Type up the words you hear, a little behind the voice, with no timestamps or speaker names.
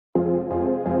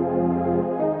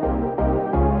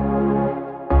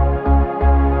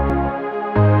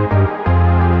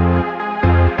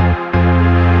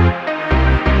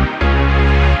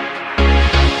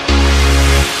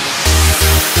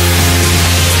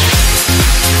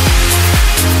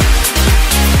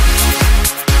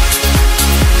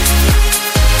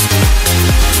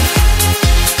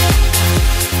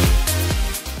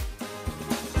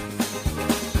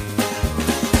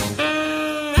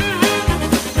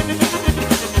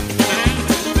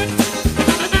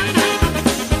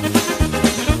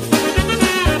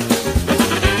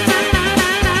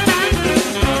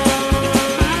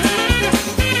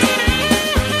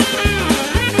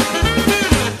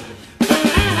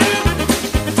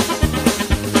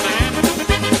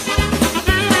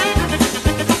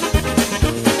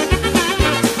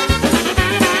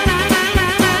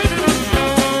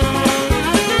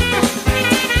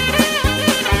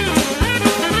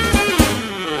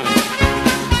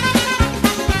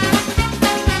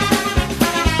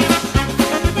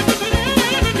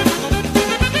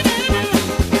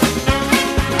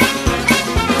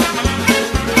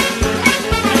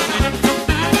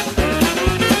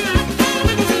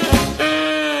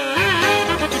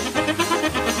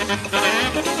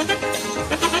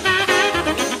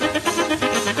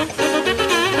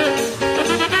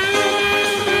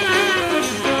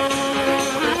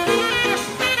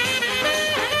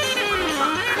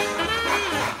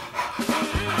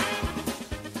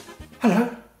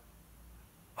Hello?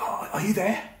 Are you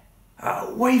there?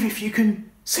 Wave if you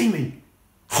can see me.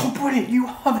 Oh, brilliant, you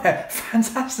are there.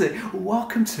 Fantastic.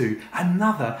 Welcome to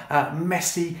another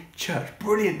Messy Church.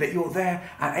 Brilliant that you're there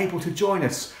and able to join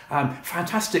us.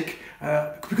 Fantastic,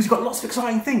 because you've got lots of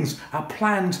exciting things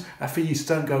planned for you,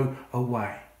 so don't go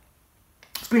away.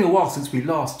 It's been a while since we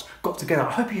last got together.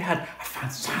 I hope you had a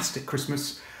fantastic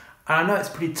Christmas. And I know it's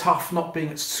pretty tough not being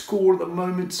at school at the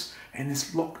moment in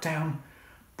this lockdown,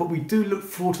 but we do look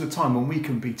forward to the time when we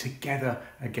can be together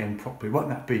again properly. Won't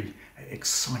that be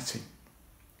exciting?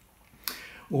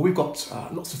 Well, we've got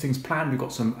lots of things planned. We've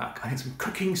got some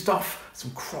cooking stuff,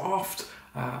 some craft,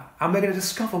 and we're going to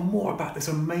discover more about this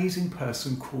amazing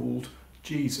person called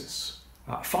Jesus.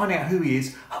 Finding out who he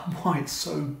is and why it's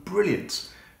so brilliant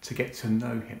to get to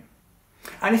know him.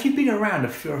 And if you've been around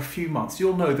for a few months,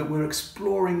 you'll know that we're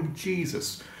exploring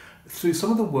Jesus through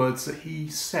some of the words that he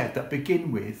said that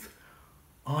begin with,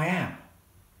 I am.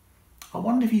 I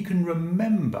wonder if you can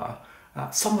remember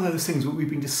some of those things that we've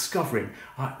been discovering.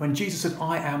 When Jesus said,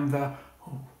 I am the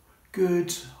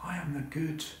good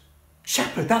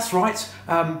shepherd, that's right.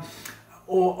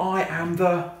 Or I am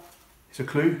the, here's a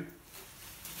clue,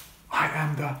 I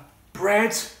am the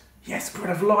bread, yes, bread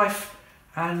of life.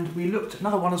 And we looked at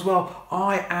another one as well,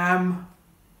 I am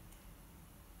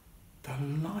the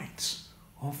light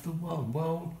of the world,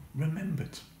 well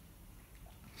remembered.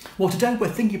 Well, today we're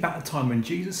thinking about the time when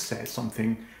Jesus said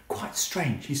something quite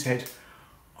strange. He said,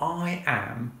 I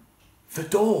am the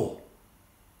door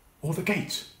or the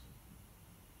gate.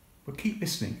 But keep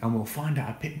listening and we'll find out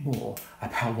a bit more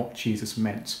about what Jesus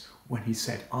meant when he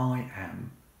said, I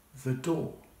am the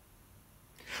door.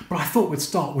 But I thought we'd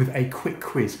start with a quick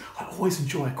quiz. I always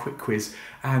enjoy a quick quiz,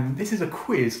 and this is a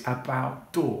quiz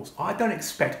about doors. I don't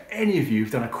expect any of you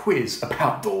have done a quiz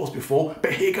about doors before,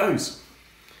 but here goes.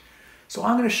 So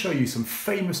I'm going to show you some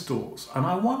famous doors, and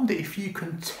I wonder if you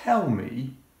can tell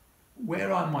me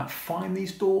where I might find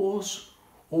these doors,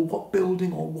 or what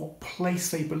building or what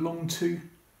place they belong to.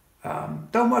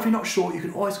 Don't worry if you're not sure, you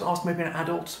can always ask maybe an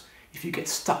adult if you get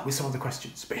stuck with some of the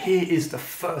questions. But here is the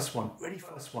first one.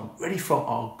 Ready for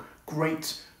our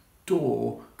great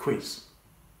door quiz.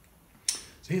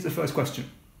 So here's the first question.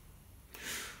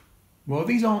 Well,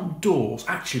 these aren't doors,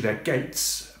 actually they're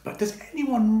gates, but does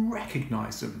anyone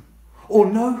recognise them? Or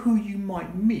know who you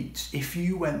might meet if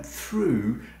you went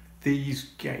through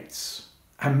these gates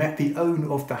and met the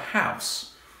owner of the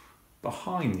house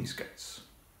behind these gates?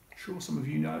 I'm sure some of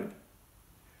you know.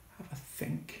 Have a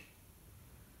think.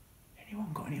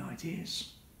 Anyone got any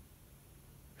ideas?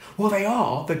 Well, they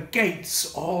are the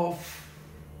gates of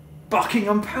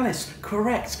Buckingham Palace,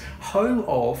 correct. Home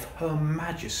of Her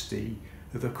Majesty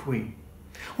the Queen.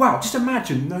 Wow, just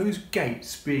imagine those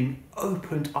gates being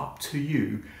opened up to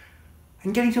you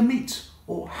and getting to meet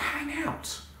or hang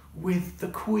out with the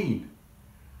Queen.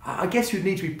 I guess you'd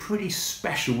need to be pretty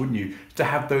special, wouldn't you, to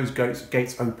have those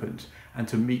gates opened and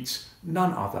to meet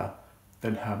none other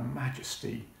than Her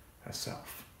Majesty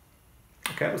herself.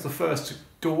 Okay, that was the first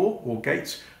door or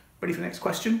gate. Ready for the next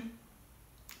question?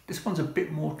 This one's a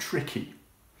bit more tricky.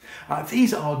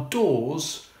 These are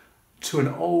doors to an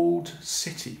old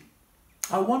city.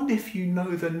 I wonder if you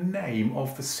know the name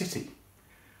of the city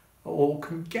or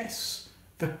can guess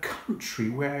the country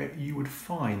where you would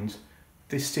find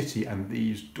this city and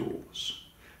these doors.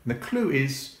 And the clue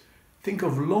is, think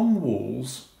of long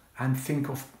walls and think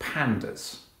of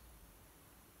pandas.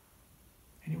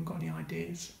 Anyone got any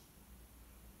ideas?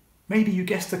 Maybe you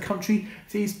guessed the country.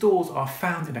 These doors are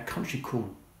found in a country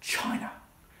called China.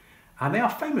 And they are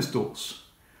famous doors.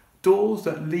 Doors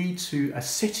that lead to a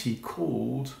city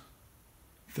called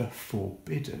the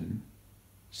Forbidden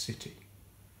City.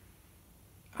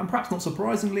 And perhaps not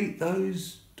surprisingly,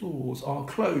 those doors are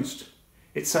closed.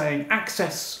 It's saying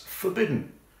access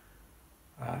forbidden,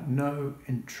 no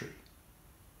entry.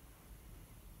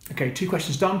 Okay, 2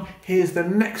 questions done. Here's the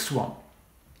next one.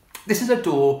 This is a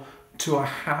door to a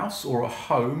house or a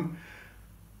home,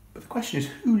 but the question is,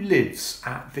 who lives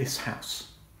at this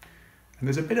house? And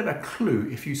there's a bit of a clue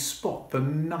if you spot the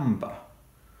number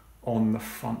on the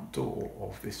front door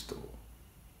of this door.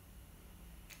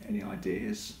 Any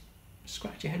ideas?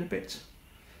 Scratch your head a bit.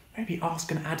 Maybe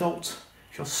ask an adult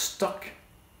if you're stuck.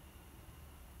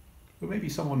 Or maybe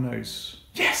someone knows.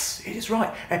 Yes, it is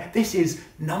right. This is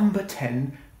number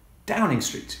 10 Downing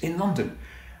Street in London.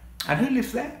 And who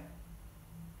lives there?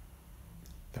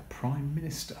 The Prime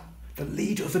Minister, the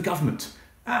leader of the government.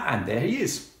 And there he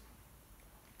is.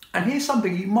 And here's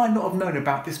something you might not have known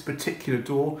about this particular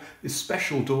door, this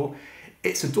special door.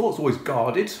 It's a door that's always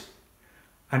guarded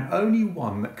and only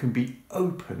one that can be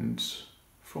opened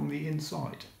from the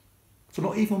inside. So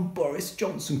not even Boris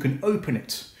Johnson can open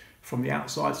it from the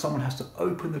outside. Someone has to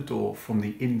open the door from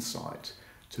the inside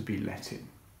to be let in.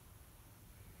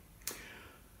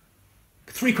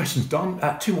 3 questions done,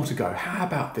 2 more to go. How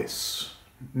about this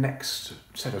next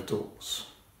set of doors?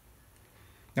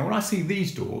 Now, when I see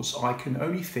these doors, I can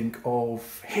only think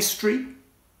of history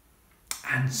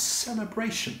and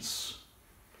celebrations.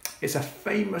 It's a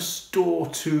famous door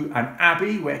to an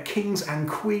abbey where kings and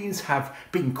queens have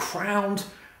been crowned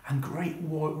and great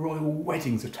royal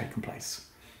weddings have taken place.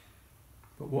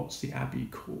 But what's the abbey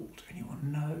called?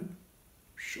 Anyone know?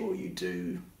 Sure you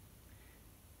do.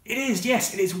 It is,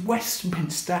 yes, it is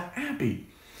Westminster Abbey.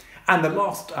 And the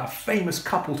last famous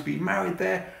couple to be married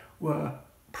there were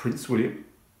Prince William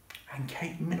and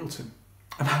Kate Middleton.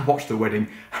 And I watched the wedding,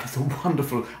 and it's a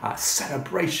wonderful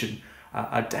celebration,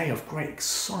 a day of great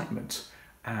excitement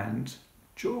and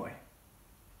joy.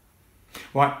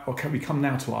 Right, okay, we come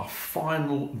now to our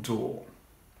final door.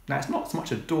 Now, it's not so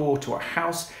much a door to a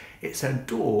house, it's a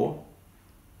door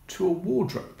to a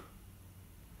wardrobe.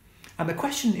 And the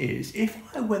question is, if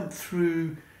I went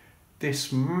through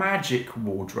this magic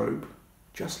wardrobe,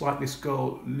 just like this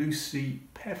girl Lucy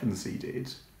Pevensey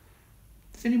did,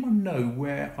 does anyone know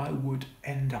where I would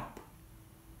end up?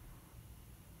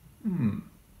 The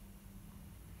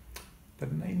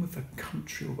name of the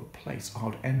country or the place I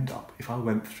would end up if I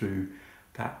went through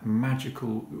that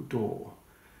magical door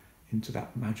into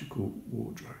that magical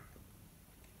wardrobe.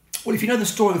 Well, if you know the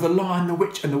story of the Lion, the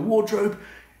Witch and the Wardrobe,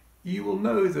 you will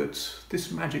know that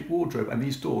this magic wardrobe and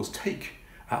these doors take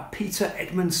Peter,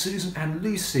 Edmund, Susan and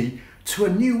Lucy to a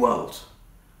new world,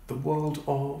 the world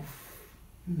of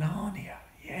Narnia,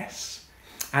 yes,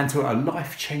 and to a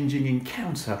life-changing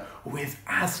encounter with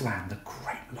Aslan, the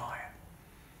great lion.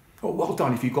 Oh, well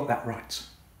done if you got that right.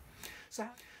 So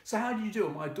how did you do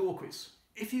on my door quiz?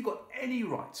 If you got any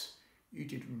right, you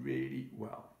did really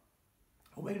well.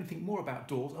 And we're going to think more about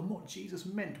doors and what Jesus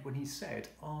meant when he said,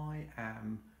 I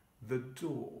am the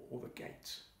door or the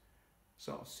gate.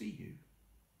 So I'll see you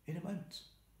in a moment.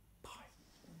 Bye.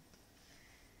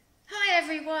 Hi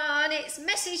everyone, it's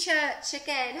Messy Church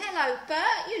again. Hello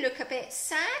Bert, you look a bit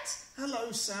sad.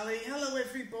 Hello Sally, hello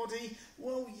everybody.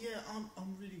 Well, yeah,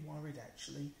 I'm really worried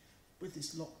actually. With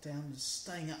this lockdown and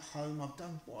staying at home, I've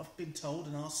done what I've been told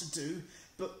and asked to do,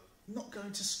 but not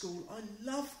going to school. I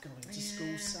love going to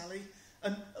school, Sally.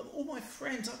 And all my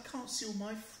friends, I can't see all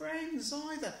my friends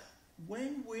either.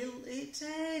 When will it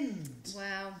end?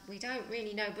 Well, we don't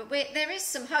really know, but there is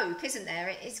some hope, isn't there?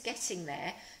 It is getting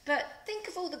there. But think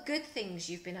of all the good things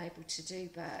you've been able to do,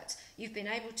 Bert. You've been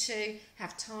able to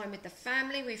have time with the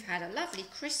family. We've had a lovely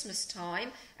Christmas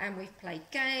time, and we've played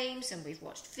games, and we've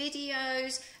watched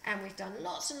videos, and we've done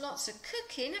lots and lots of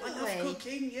cooking, haven't we? I love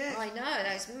cooking, yeah. I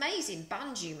know, those amazing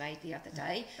buns you made the other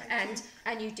day. And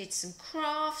you did some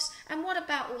crafts. And what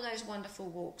about all those wonderful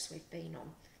walks we've been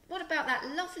on? What about that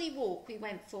lovely walk we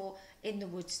went for in the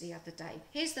woods the other day?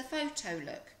 Here's the photo,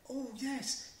 look. Oh,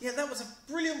 yes. Yeah, that was a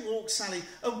brilliant walk, Sally.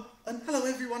 Oh, and hello,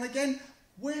 everyone, again.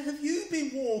 Where have you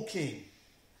been walking?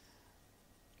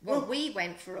 Well, we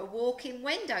went for a walk in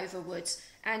Wendover Woods,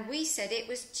 and we said it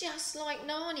was just like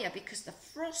Narnia because the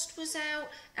frost was out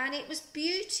and it was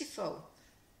beautiful.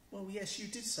 Well, yes, you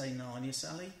did say Narnia,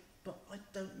 Sally, but I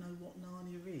don't know what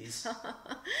Narnia is.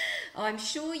 I'm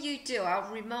sure you do.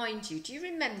 I'll remind you. Do you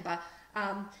remember?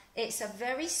 It's a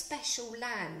very special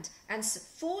land, and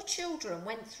 4 children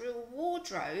went through a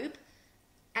wardrobe,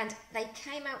 and they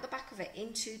came out the back of it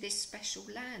into this special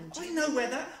land. I know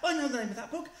the name of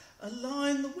that book. A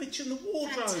Lion, the Witch and the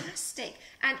Wardrobe. Fantastic.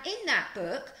 And in that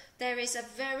book, there is a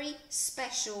very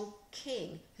special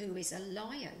king who is a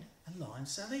lion. A lion,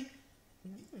 Sally?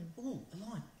 Oh, a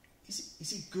lion. Is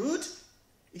he good?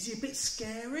 Is he a bit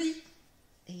scary?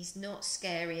 He's not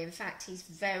scary. In fact, he's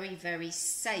very, very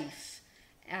safe.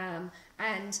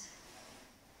 And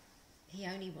he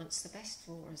only wants the best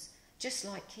for us, just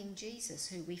like King Jesus,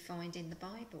 who we find in the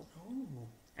Bible. Oh.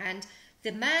 And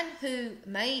the man who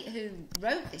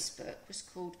wrote this book was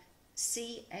called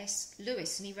C.S.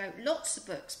 Lewis, and he wrote lots of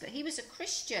books, but he was a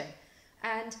Christian.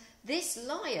 And this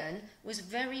lion was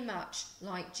very much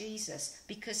like Jesus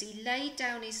because he laid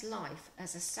down his life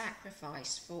as a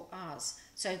sacrifice for us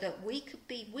so that we could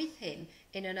be with him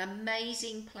in an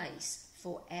amazing place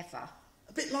forever.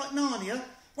 A bit like Narnia?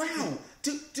 Wow!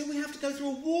 Do we have to go through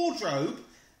a wardrobe?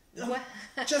 Well,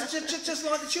 just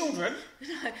like the children?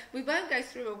 No, we won't go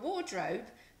through a wardrobe,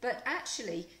 but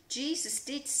actually Jesus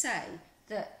did say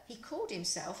that he called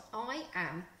himself, I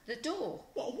am the door.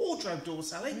 What, a wardrobe door,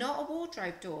 Sally? Not a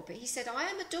wardrobe door, but he said, I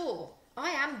am a door.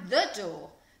 I am the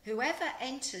door. Whoever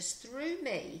enters through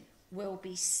me will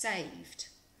be saved.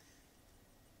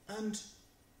 and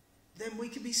then we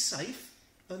can be safe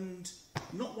and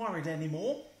not worried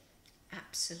anymore.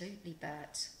 Absolutely,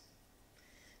 Bert.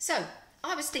 So,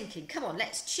 I was thinking, come on,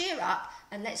 let's cheer up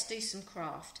and let's do some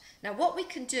craft. Now, what we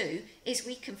can do is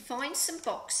we can find some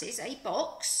boxes, a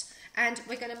box, and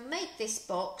we're going to make this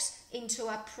box into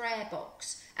a prayer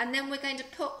box. And then we're going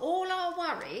to put all our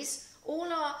worries,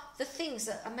 the things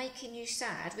that are making you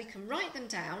sad, we can write them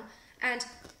down and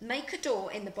make a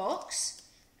door in the box,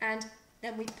 and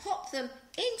then we pop them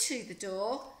into the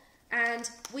door and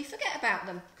we forget about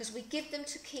them because we give them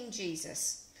to King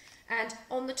Jesus. And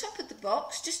on the top of the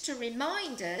box, just to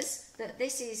remind us that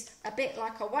this is a bit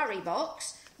like a worry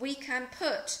box, we can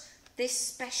put this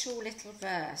special little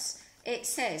verse. It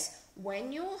says,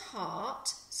 when your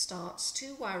heart starts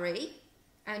to worry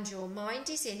and your mind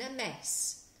is in a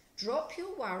mess, drop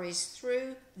your worries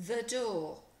through the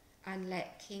door and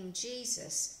let King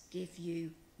Jesus give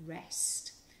you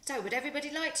rest. So, would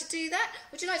everybody like to do that?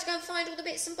 Would you like to go and find all the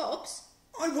bits and bobs?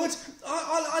 I would.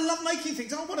 I love making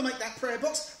things. I want to make that prayer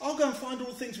box. I'll go and find all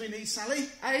the things we need, Sally.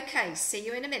 Okay, see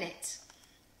you in a minute.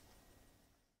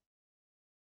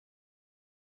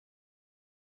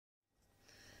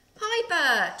 Hi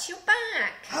Bert, you're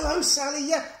back. Hello, Sally.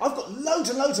 Yeah, I've got loads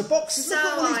and loads of boxes. Look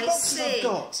at all these boxes I've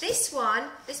got. This one,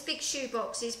 this big shoe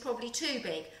box is probably too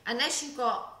big, unless you've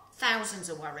got thousands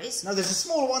of worries. No, there's a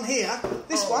smaller one here.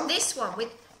 This one. This one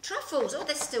with truffles. Oh,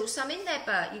 there's still some in there,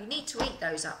 Bert. You need to eat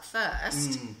those up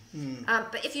first.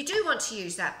 But if you do want to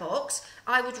use that box,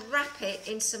 I would wrap it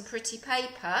in some pretty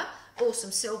paper or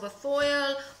some silver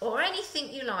foil or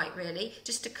anything you like, really,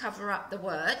 just to cover up the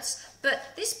words. But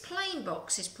this plain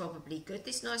box is probably good,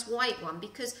 this nice white one,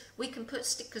 because we can put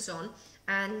stickers on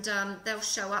and they'll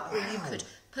show up. Wow. Or you could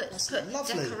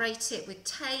decorate it with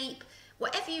tape,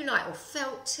 whatever you like, or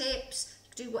felt tips.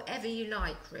 Do whatever you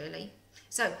like, really.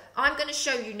 So I'm going to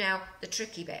show you now the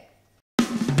tricky bit.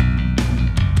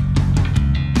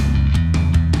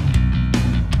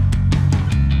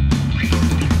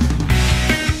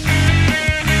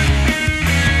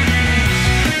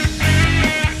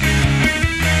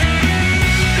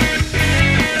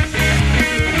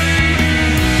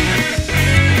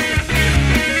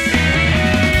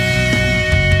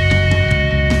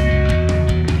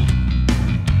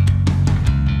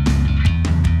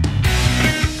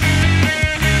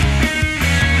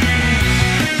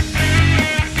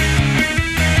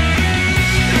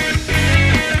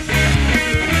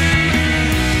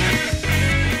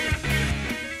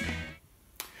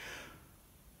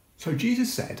 So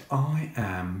Jesus said, I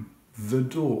am the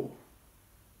door.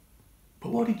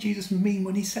 But what did Jesus mean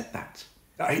when he said that?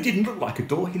 He didn't look like a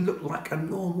door, he looked like a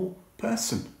normal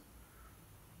person.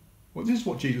 Well, this is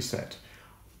what Jesus said.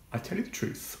 I tell you the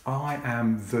truth, I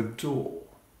am the door.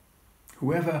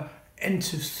 Whoever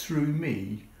enters through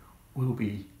me will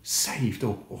be saved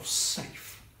or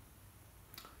safe.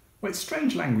 Well, it's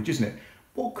strange language, isn't it?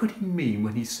 What could he mean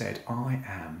when he said, I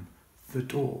am the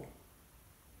door?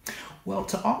 Well,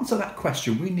 to answer that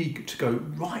question, we need to go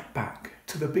right back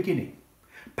to the beginning,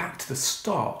 back to the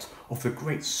start of the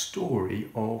great story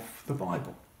of the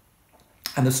Bible.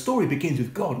 And the story begins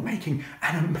with God making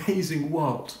an amazing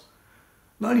world.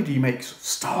 Not only did he make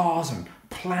stars and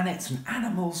planets and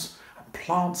animals and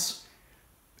plants,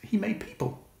 he made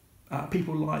people.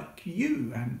 People like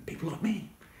you and people like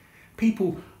me.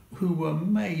 People who were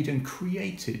made and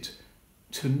created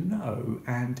to know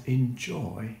and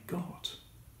enjoy God.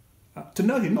 To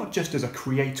know him not just as a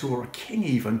creator or a king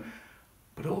even,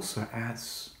 but also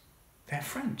as their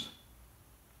friend.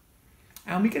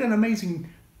 And we get an amazing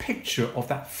picture of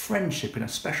that friendship in a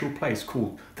special place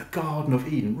called the Garden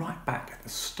of Eden, right back at the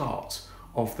start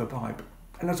of the Bible.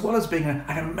 And as well as being an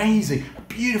amazing, a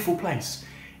beautiful place,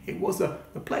 it was the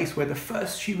place where the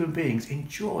first human beings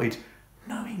enjoyed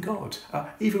knowing God,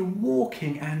 even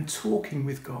walking and talking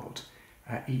with God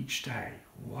each day.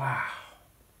 Wow.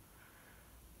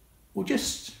 Well,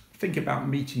 just think about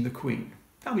meeting the Queen.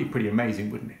 That would be pretty amazing,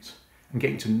 wouldn't it? And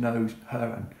getting to know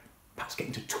her and perhaps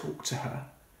getting to talk to her.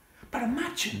 But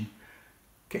imagine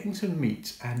getting to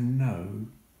meet and know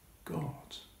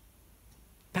God.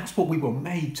 That's what we were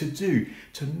made to do,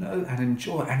 to know and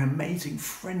enjoy an amazing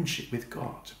friendship with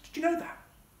God. Did you know that?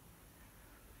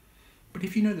 But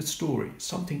if you know the story,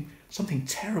 something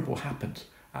terrible happened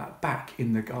back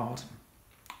in the garden.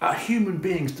 Human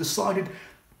beings decided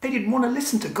they didn't want to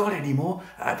listen to God anymore.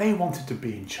 They wanted to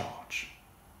be in charge.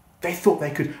 They thought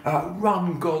they could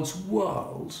run God's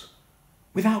world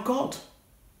without God.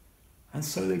 And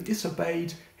so they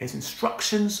disobeyed his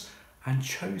instructions and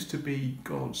chose to be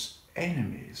God's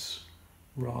enemies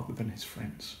rather than his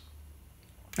friends.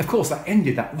 Of course, that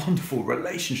ended that wonderful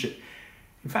relationship.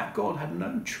 In fact, God had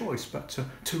no choice but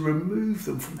to remove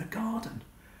them from the garden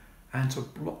and to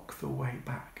block the way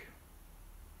back.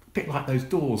 A bit like those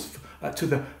doors to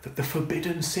the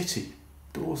forbidden city,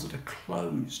 doors that are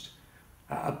closed,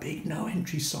 a big no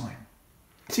entry sign.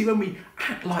 See, when we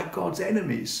act like God's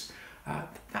enemies,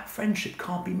 that friendship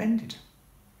can't be mended.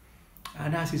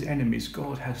 And as his enemies,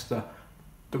 God has the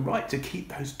right to keep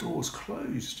those doors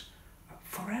closed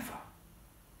forever.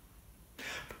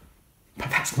 But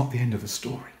that's not the end of the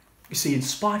story. You see, in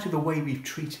spite of the way we've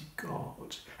treated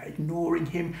God, ignoring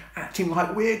him, acting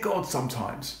like we're God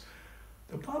sometimes,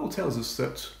 the Bible tells us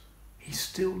that he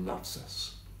still loves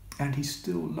us and he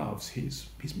still loves his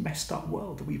messed up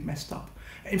world that we've messed up.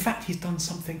 In fact, he's done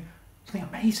something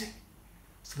amazing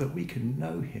so that we can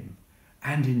know him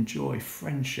and enjoy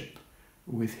friendship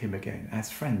with him again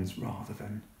as friends rather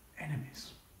than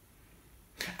enemies.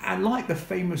 And like the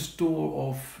famous door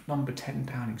of number 10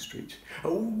 Downing Street,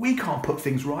 we can't put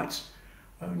things right.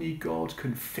 Only God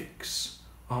can fix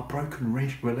our broken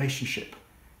relationship.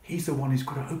 He's the one who's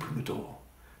got to open the door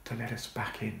to let us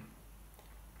back in.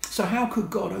 So how could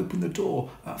God open the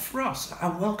door for us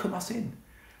and welcome us in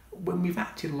when we've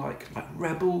acted like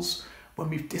rebels, when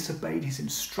we've disobeyed his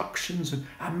instructions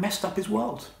and messed up his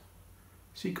world?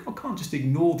 See, God can't just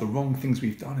ignore the wrong things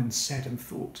we've done and said and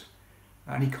thought.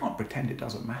 And he can't pretend it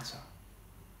doesn't matter.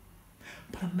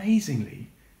 But amazingly,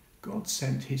 God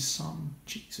sent his son,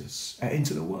 Jesus,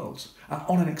 into the world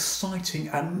on an exciting,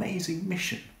 amazing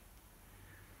mission.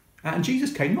 And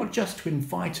Jesus came not just to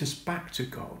invite us back to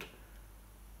God,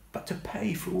 but to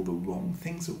pay for all the wrong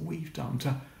things that we've done,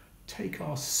 to take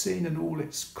our sin and all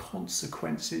its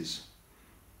consequences,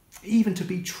 even to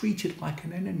be treated like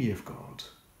an enemy of God,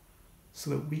 so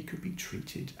that we could be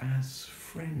treated as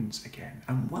friends again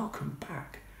and welcomed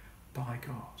back by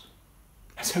God.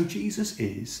 And so Jesus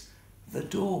is the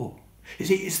door. You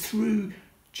see, it's through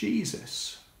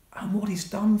Jesus and what he's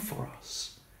done for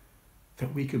us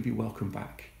that we can be welcomed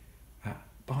back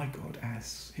by God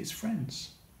as his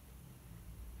friends.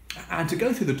 And to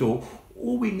go through the door,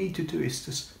 all we need to do is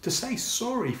to say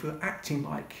sorry for acting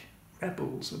like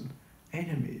rebels and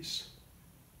enemies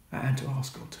and to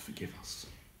ask God to forgive us.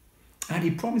 And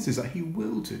he promises that he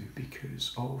will do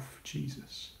because of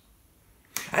Jesus.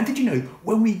 And did you know,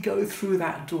 when we go through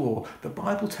that door, the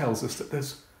Bible tells us that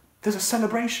there's a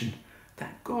celebration,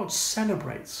 that God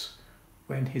celebrates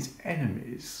when his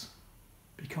enemies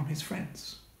become his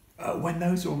friends, when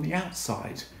those who are on the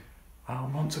outside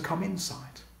want to come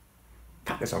inside. In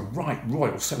fact, there's a right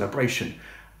royal celebration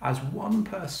as one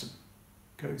person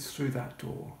goes through that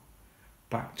door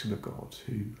back to the God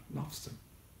who loves them.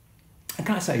 And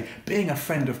can I say, being a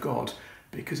friend of God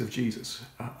because of Jesus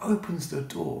opens the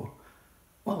door,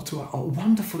 well, to a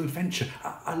wonderful adventure,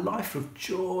 a life of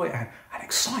joy and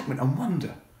excitement and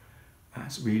wonder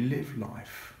as we live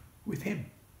life with him.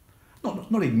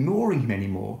 Not ignoring him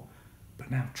anymore, but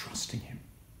now trusting him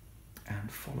and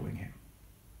following him.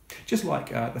 Just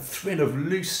like the thrill of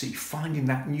Lucy finding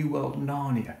that new world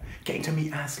Narnia, getting to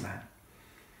meet Aslan.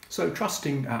 So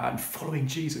trusting and following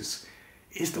Jesus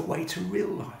is the way to real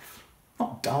life.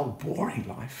 Not dull, boring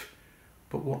life,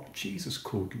 but what Jesus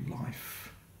called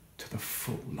life to the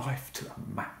full, life to the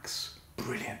max,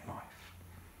 brilliant life.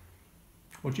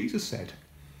 Well, Jesus said,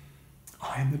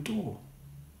 I am the door.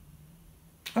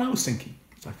 And I was thinking,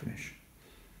 as I finish,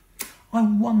 I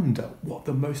wonder what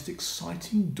the most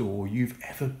exciting door you've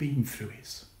ever been through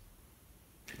is.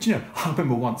 Do you know, I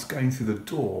remember once going through the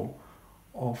door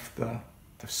of the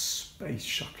space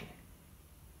shuttle.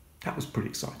 That was pretty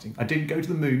exciting. I didn't go to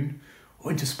the moon or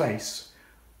into space,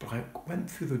 but I went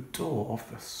through the door of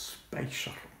the space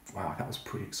shuttle. Wow, that was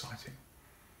pretty exciting.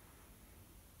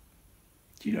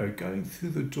 Do you know, going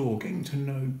through the door, getting to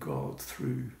know God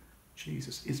through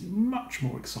Jesus is much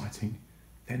more exciting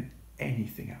than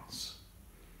anything else.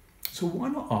 So why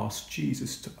not ask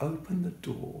Jesus to open the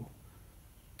door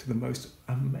to the most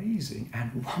amazing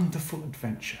and wonderful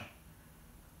adventure,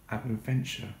 an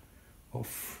adventure of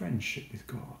friendship with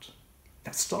God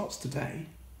that starts today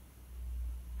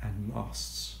and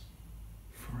lasts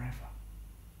forever.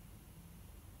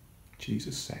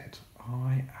 Jesus said,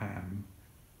 I am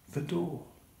the door.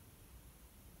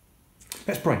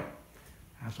 Let's pray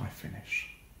as I finish.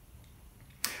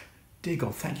 Dear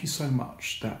God, thank you so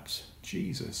much that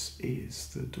Jesus is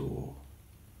the door,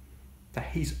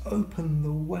 that he's opened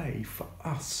the way for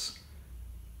us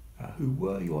who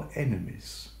were your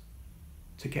enemies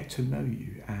to get to know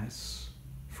you as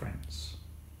friends.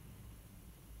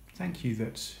 Thank you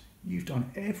that you've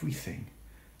done everything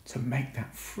to make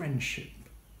that friendship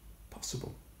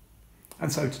possible.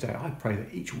 And so today I pray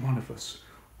that each one of us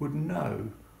would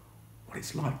know what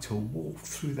it's like to walk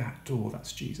through that door,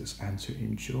 that's Jesus, and to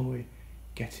enjoy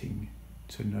getting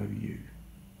to know you.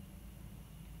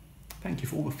 Thank you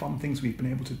for all the fun things we've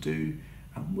been able to do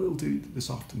and will do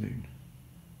this afternoon.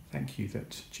 Thank you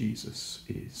that Jesus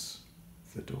is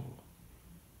the door.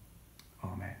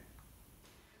 Amen.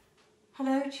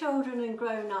 Hello children and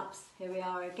grown-ups, here we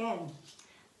are again.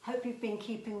 Hope you've been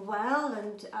keeping well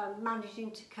and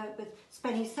managing to cope with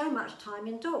spending so much time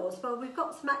indoors. Well, we've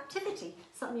got some activity,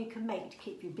 something you can make to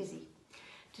keep you busy.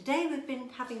 Today we've been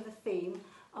having the theme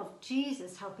of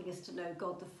Jesus helping us to know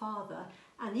God the Father,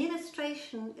 and the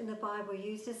illustration in the Bible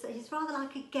uses that he's rather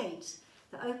like a gate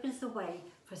that opens the way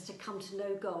for us to come to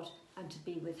know God and to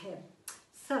be with him.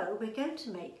 So we're going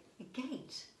to make a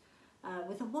gate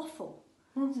with a waffle.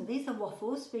 So these are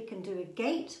waffles. We can do a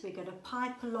gate. We're going to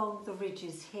pipe along the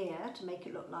ridges here to make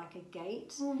it look like a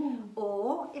gate.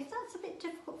 Or if that's a bit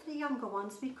difficult for the younger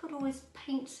ones, we could always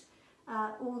paint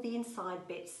all the inside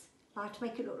bits like to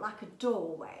make it look like a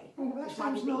doorway. That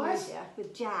sounds nice. Easier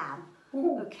with jam.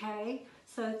 Okay,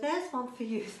 so there's one for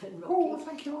you then, Rocky.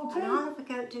 Thank you, Auntie. And I'll have a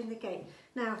go at doing the gate.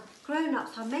 Now,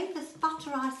 grown-ups, I made this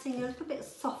butter icing a little bit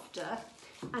softer,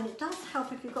 and it does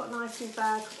help if you've got an icing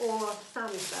bag or a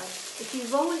sandwich bag. If you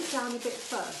roll it down a bit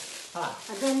first,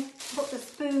 and then put the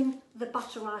spoon, the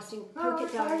butter icing, poke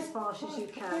it down as fast as you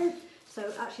can. So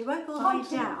actually, it won't go all the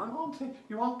way down. Auntie,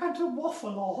 you aren't going to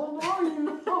waffle on, are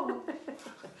you? Well,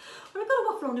 I've got to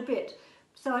waffle on a bit.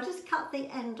 So I just cut the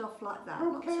end off like that,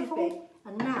 not too big.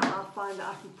 And now I'll find that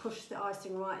I can push the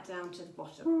icing right down to the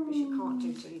bottom, which you can't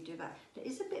do till you do that. It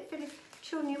is a bit fiddly.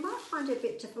 Children, you might find it a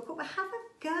bit difficult, but have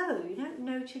a go. You don't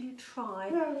know till you try.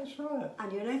 Yeah, that's right.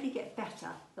 And you'll only get better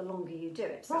the longer you do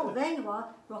it. So there you are,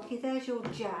 Rocky, there's your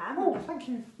jam. Oh, thank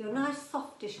you. Your nice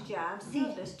softish jam,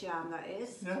 seedless jam that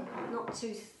is. Yeah. Not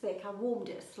too thick, I warmed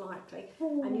it slightly.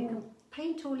 And you can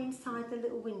paint all inside the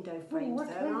little window frames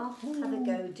there. And I'll have a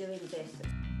go doing this.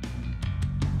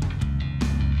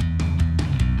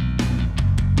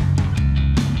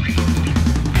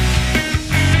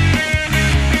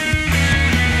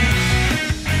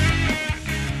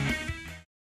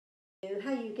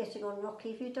 How are you getting on,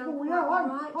 Rocky? Have you done quite all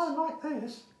right? I like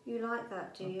this. You like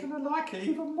that, do you? I'm going to like it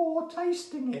even more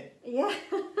tasting it. Yeah.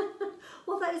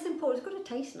 Well, that is important. It's got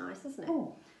to taste nice, isn't it?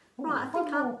 Right, I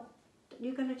think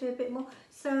you're going to do a bit more.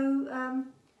 So,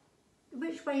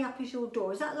 which way up is your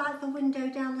door? Is that like the window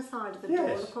down the side of the door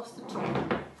and across the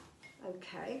top?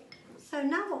 Okay. So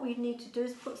now what we need to do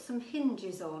is put some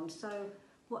hinges on. So,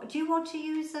 what do you want to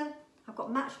use? I've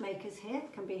got matchmakers here.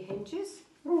 Can be hinges.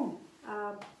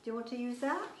 Do you want to use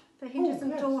that for hinges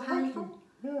and door handle?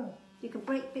 Yeah. You can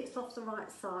break bits off the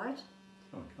right side.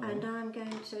 And I'm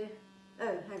going to...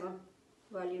 Oh, hang on.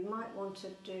 Well, you might want to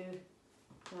do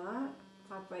that.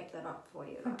 If I break that up for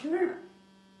you. Thank you.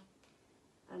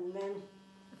 And then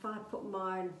if I put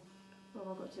mine... What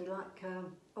have I got to do?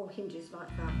 Like, hinges like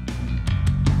that.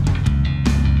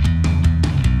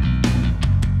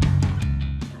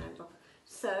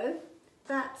 So,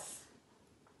 that's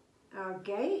our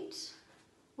gate.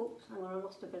 Oops, hang on, I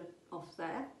lost a bit off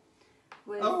there.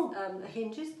 With the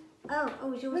hinges.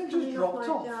 Is yours Hinges dropped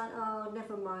off. Oh,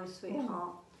 never mind,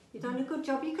 sweetheart. You've done a good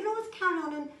job. You can always carry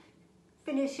on and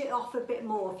finish it off a bit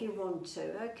more if you want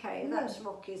to. Okay, that's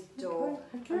Rocky's door.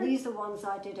 Okay. And these are ones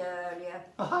I did earlier.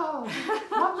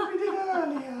 Ones we did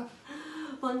earlier.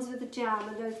 Ones with the jam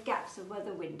and those gaps of where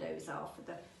the windows are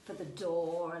for the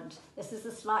door. And this is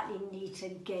a slightly neater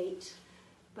gate,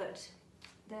 but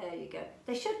there you go.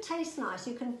 They should taste nice.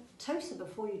 You can toast them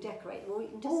before you decorate them, or you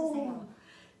can just as they are.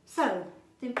 So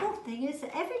the important thing is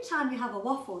that every time you have a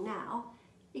waffle now,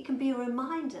 it can be a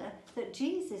reminder that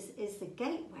Jesus is the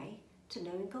gateway to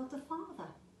knowing God the Father.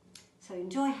 So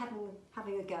enjoy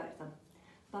having a go at them.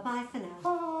 Bye-bye for now.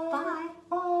 Bye.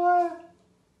 Bye. Bye.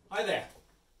 Hi there.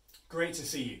 Great to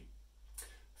see you.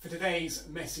 For today's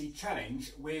messy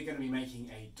challenge, we're going to be making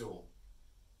a door.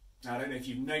 Now, I don't know if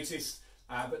you've noticed,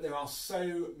 but there are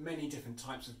so many different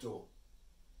types of door.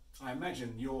 I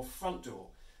imagine your front door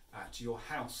to your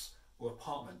house or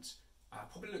apartment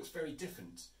probably looks very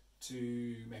different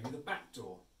to maybe the back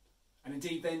door. And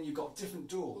indeed then you've got different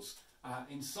doors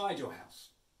inside your house.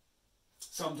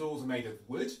 Some doors are made of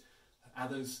wood,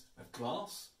 others of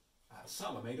glass,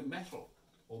 some are made of metal,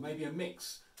 or maybe a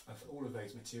mix of all of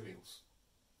those materials.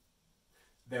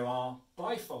 There are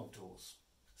bifold doors,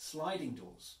 sliding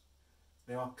doors,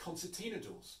 there are concertina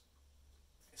doors,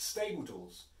 stable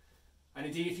doors, and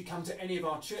indeed if you come to any of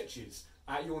our churches,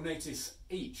 you'll notice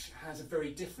each has a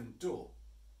very different door.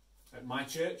 At my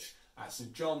church,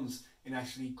 St. John's in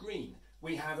Ashley Green,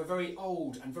 we have a very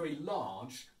old and very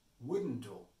large wooden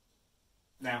door.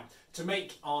 Now, to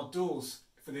make our doors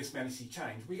for this messy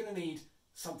change, we're going to need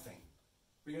something.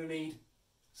 We're going to need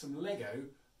some Lego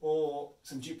or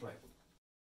some Duplo.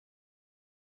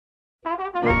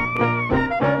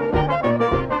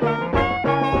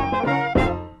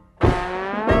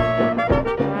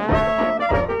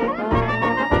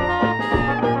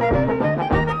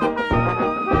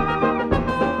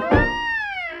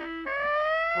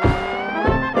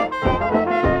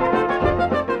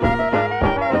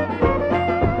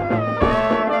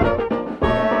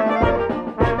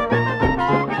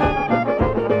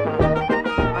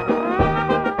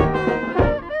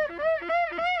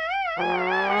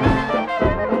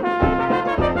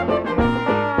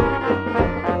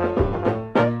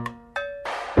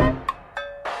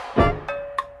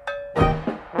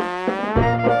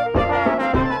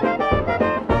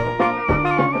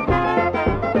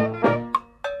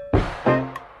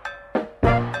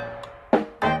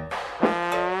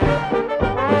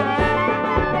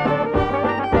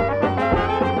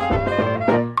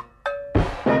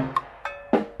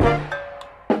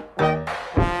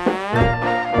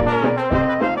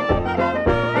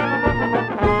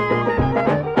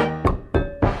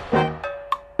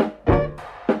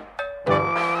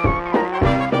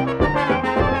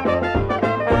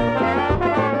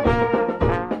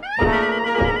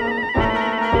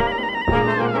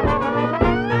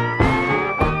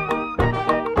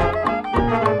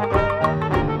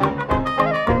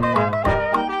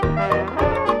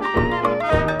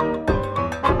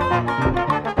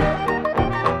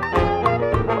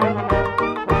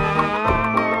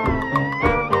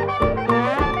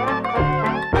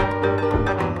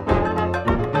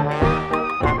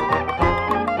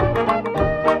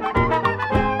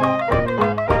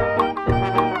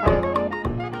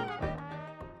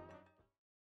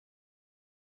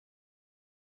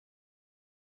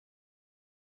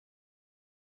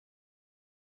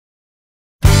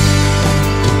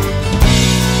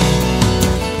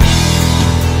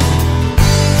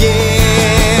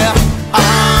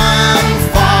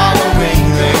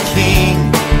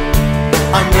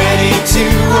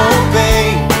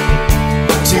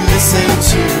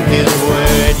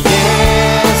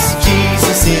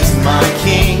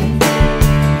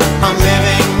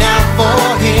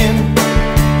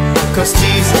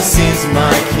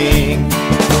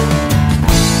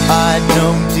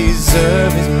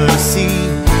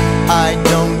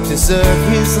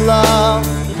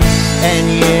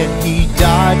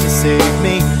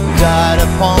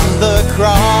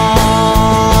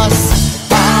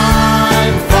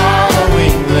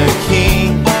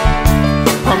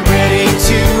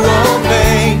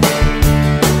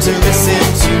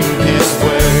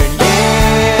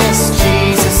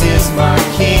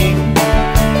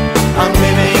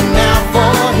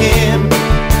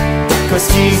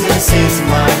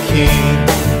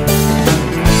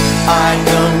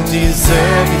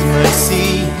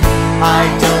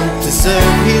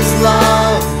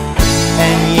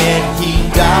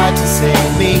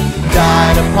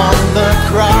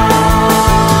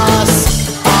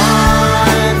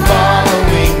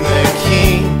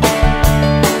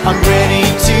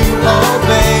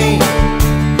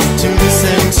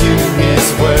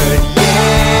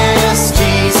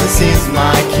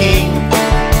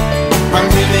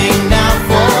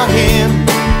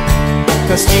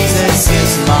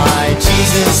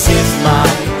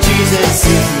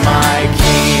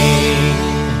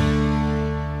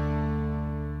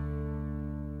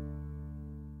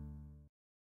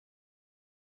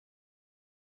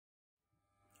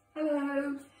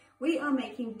 Hello! We are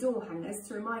making door hangers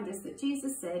to remind us that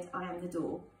Jesus said, "I am the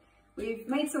door." We've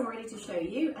made some ready to show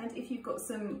you, and if you've got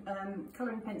some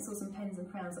colouring pencils and pens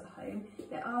and crayons at home,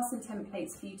 there are some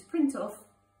templates for you to print off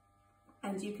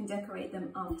and you can decorate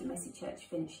them after Messy Church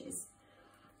finishes.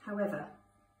 However,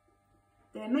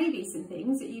 there may be some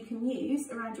things that you can use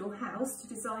around your house to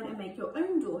design and make your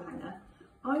own door hanger.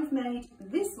 I've made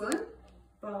this one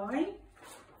by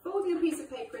folding a piece of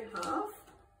paper in half.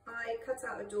 I cut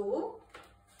out a door,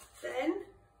 then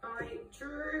I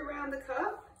drew around the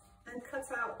cup and cut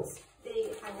out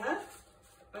the hanger.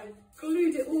 I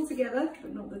glued it all together,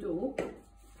 but not the door.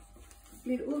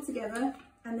 Glued it all together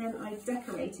and then I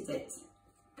decorated it.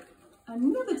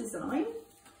 Another design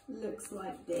looks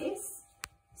like this.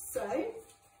 So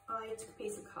I took a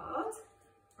piece of card,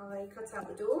 I cut out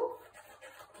the door,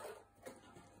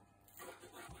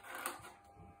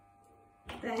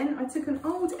 then I took an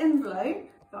old envelope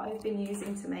that I've been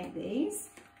using to make these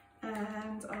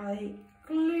and I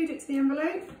glued it to the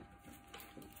envelope.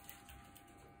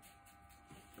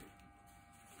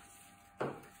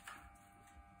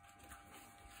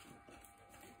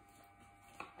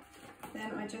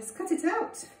 Then I just cut it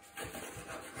out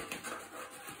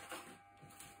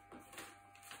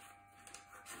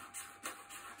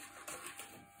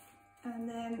and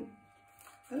then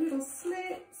a little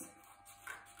slit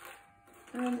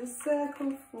and a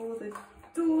circle for the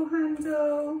door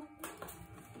handle,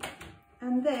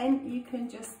 and then you can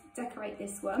just decorate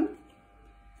this one.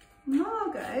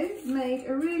 Margot made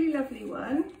a really lovely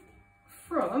one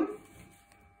from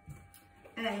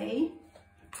a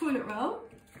toilet roll,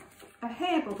 a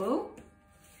hair bubble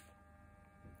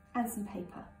and some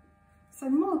paper. So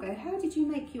Margot, how did you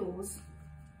make yours?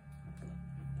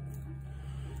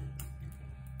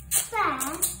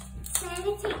 First,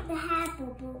 Mary take the hair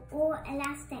bubble or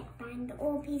elastic band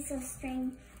or piece of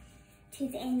string to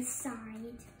the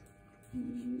inside.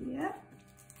 Yep.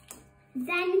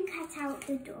 Then cut out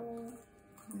the door.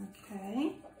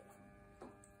 Okay.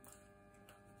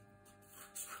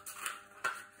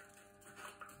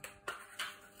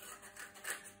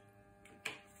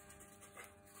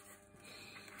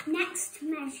 Next,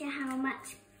 measure how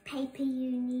much paper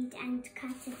you need and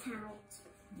cut it out.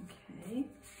 Okay.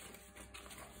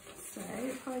 So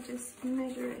if I just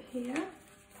measure it here,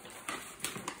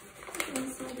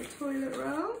 inside the toilet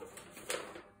roll.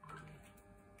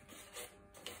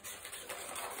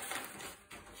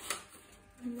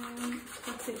 And then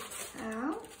cut it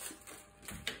out.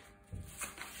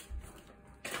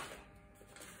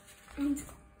 And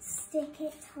stick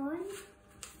it on.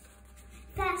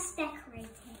 First decorate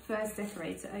it. First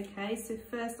decorate it, okay. So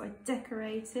first I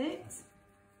decorate it.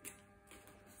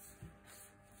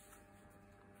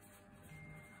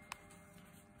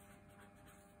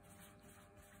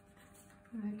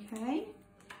 Okay.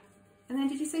 And then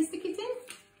did you say stick it in?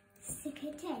 Stick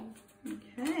it in.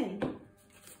 Okay.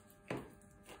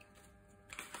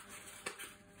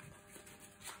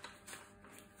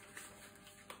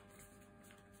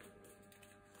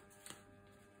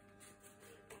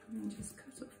 And just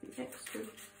cut off the extra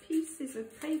pieces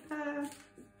of paper.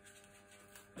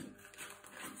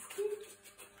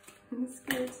 That's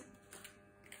good.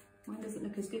 Mine doesn't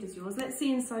look as good as yours. Let's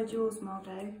see inside yours,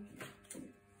 Margot.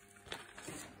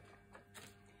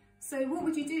 So what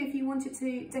would you do if you wanted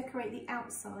to decorate the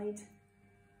outside?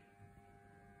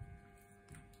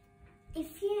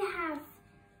 If you have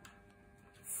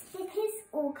stickers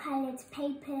or coloured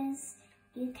papers,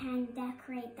 you can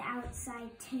decorate the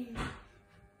outside too.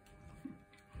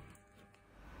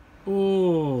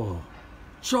 Oh,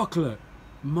 chocolate,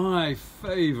 my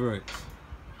favourite.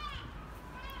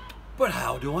 But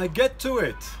how do I get to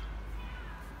it?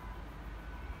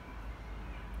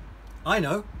 I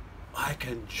know, I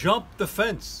can jump the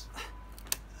fence.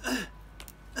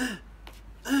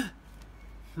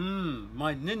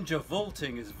 My ninja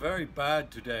vaulting is very bad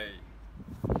today.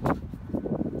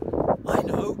 I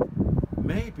know,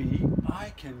 maybe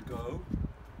I can go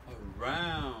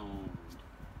around.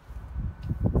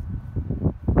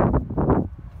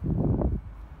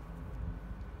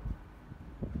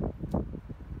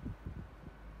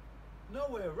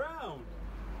 Nowhere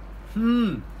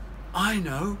around. I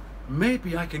know.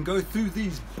 Maybe I can go through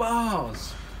these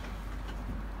bars.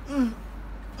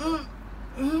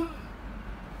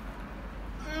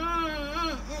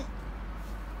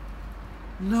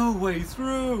 No way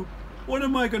through. What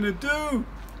am I going to do?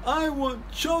 I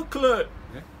want chocolate.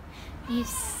 You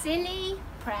silly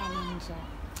prayer ninja.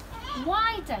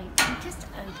 Why don't you just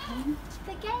open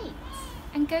the gates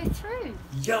and go through?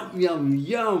 Yum, yum,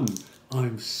 yum.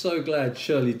 I'm so glad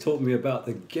Shirley taught me about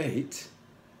the gate.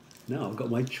 Now I've got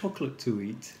my chocolate to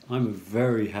eat. I'm a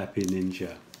very happy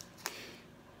ninja.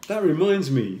 That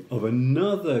reminds me of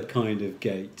another kind of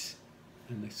gate.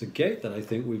 And it's a gate that I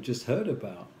think we've just heard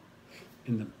about.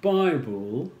 In the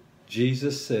Bible,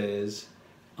 Jesus says,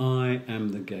 I am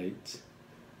the gate.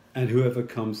 And whoever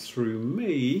comes through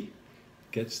me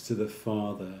gets to the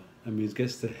Father. That means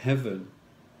gets to heaven.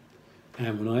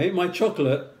 And when I eat my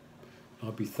chocolate,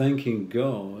 I'll be thanking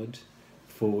God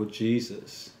for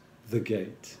Jesus, the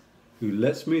gate, who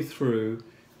lets me through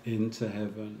into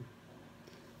heaven.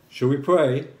 Shall we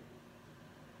pray?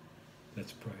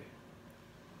 Let's pray.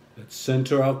 Let's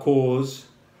center our cause.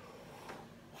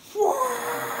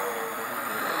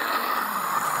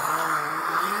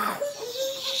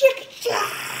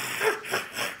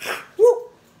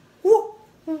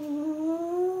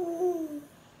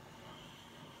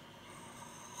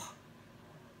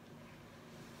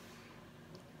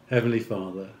 Heavenly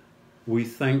Father, we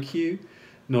thank you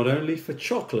not only for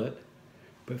chocolate,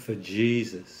 but for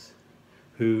Jesus,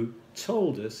 who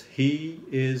told us he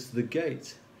is the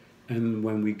gate. And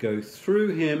when we go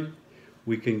through him,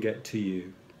 we can get to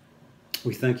you.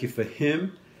 We thank you for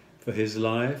him, for his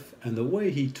life, and the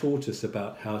way he taught us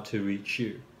about how to reach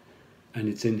you. And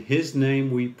it's in his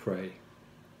name we pray.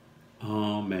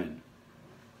 Amen.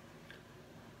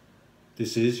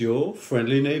 This is your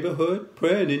friendly neighbourhood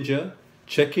prayer ninja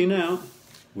checking out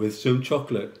with some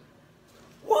chocolate.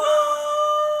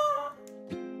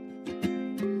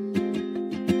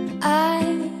 I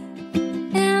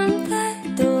am the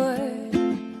door.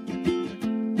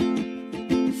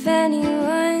 If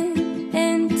anyone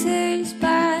enters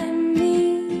by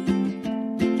me,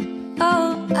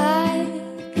 oh, I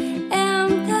am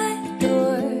the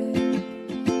door.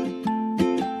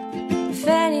 If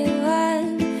anyone